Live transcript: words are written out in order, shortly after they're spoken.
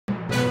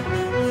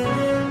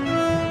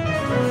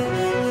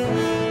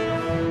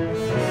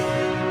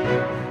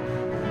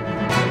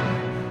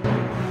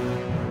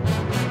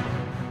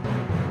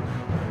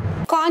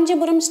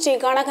காஞ்சிபுரம் ஸ்ரீ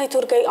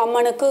கனகத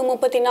அம்மனுக்கு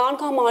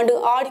 34ஆம் ஆண்டு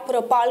ஆடிப்புற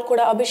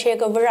பால்குட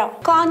அபிஷேக விழா.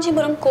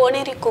 காஞ்சிபுரம்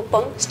கோனேரி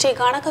குப்பம் ஸ்ரீ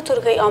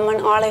கனகத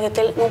அம்மன்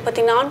ஆலயத்தில்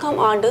 34ஆம்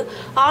ஆண்டு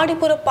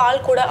ஆடிப்புற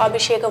பால்குட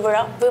அபிஷேக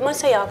விழா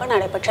விமர்சையாக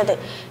நடைபெற்றது.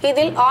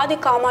 இதில் ஆதி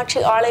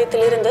காமாட்சி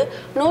ஆலயத்திலிருந்து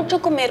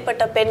 100க்கும்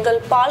மேற்பட்ட பெண்கள்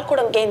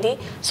பால்குடம் ஏந்தி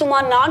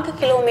சுமார் 4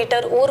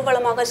 கிலோமீட்டர்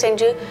ஊர்வலமாக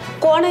சென்று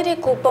கோனேரி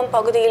குப்பம்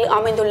பகுதியில்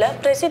அமைந்துள்ள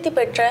பிரசித்தி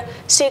பெற்ற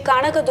ஸ்ரீ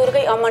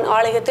கனகத அம்மன்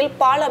ஆலயத்தில்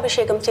பால்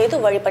அபிஷேகம் செய்து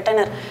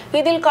வழிபட்டனர்.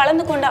 இதில்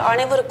கலந்து கொண்ட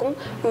அனைவருக்கும்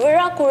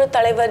விழா குழு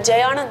தலைவர்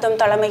ஜெயானந்தம்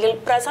தலைமையில்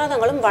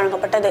பிரசாதங்களும்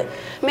வழங்கப்பட்டது.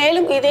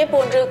 மேலும்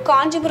இதேபோன்று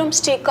காஞ்சிபுரம்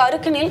ஸ்ரீ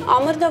கருக்கினில்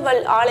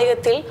அமிர்தவல்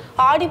ஆலயத்தில்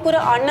ஆடிப்புற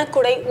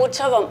அன்னக்குடை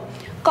உற்சவம்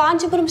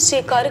காஞ்சிபுரம் ஸ்ரீ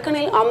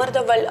கருக்கனில்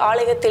அமிர்தவல்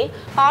ஆலயத்தில்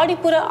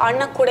ஆடிப்புற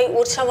அன்னக்குடை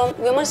உற்சவம்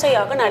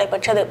விமர்சையாக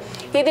நடைபெற்றது.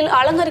 இதில்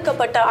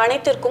அலங்கரிக்கப்பட்ட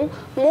அனைத்திற்கும்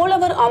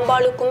மூலவர்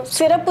அம்பாளுக்கும்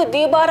சிறப்பு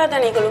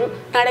தீபாராதனைகளும்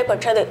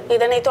நடைபெற்றது.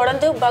 இதனைத்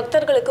தொடர்ந்து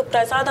பக்தர்களுக்கு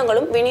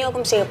பிரசாதங்களும்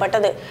விநியோகம்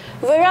செய்யப்பட்டது.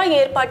 விழா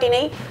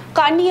ஏற்பாட்டினை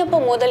கன்னியப்ப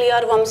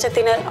முதலியார்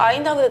வம்சத்தினர்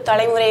 5வது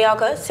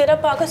தலைமுறையாக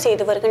சிறப்பாக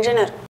செய்து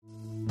வருகின்றனர்.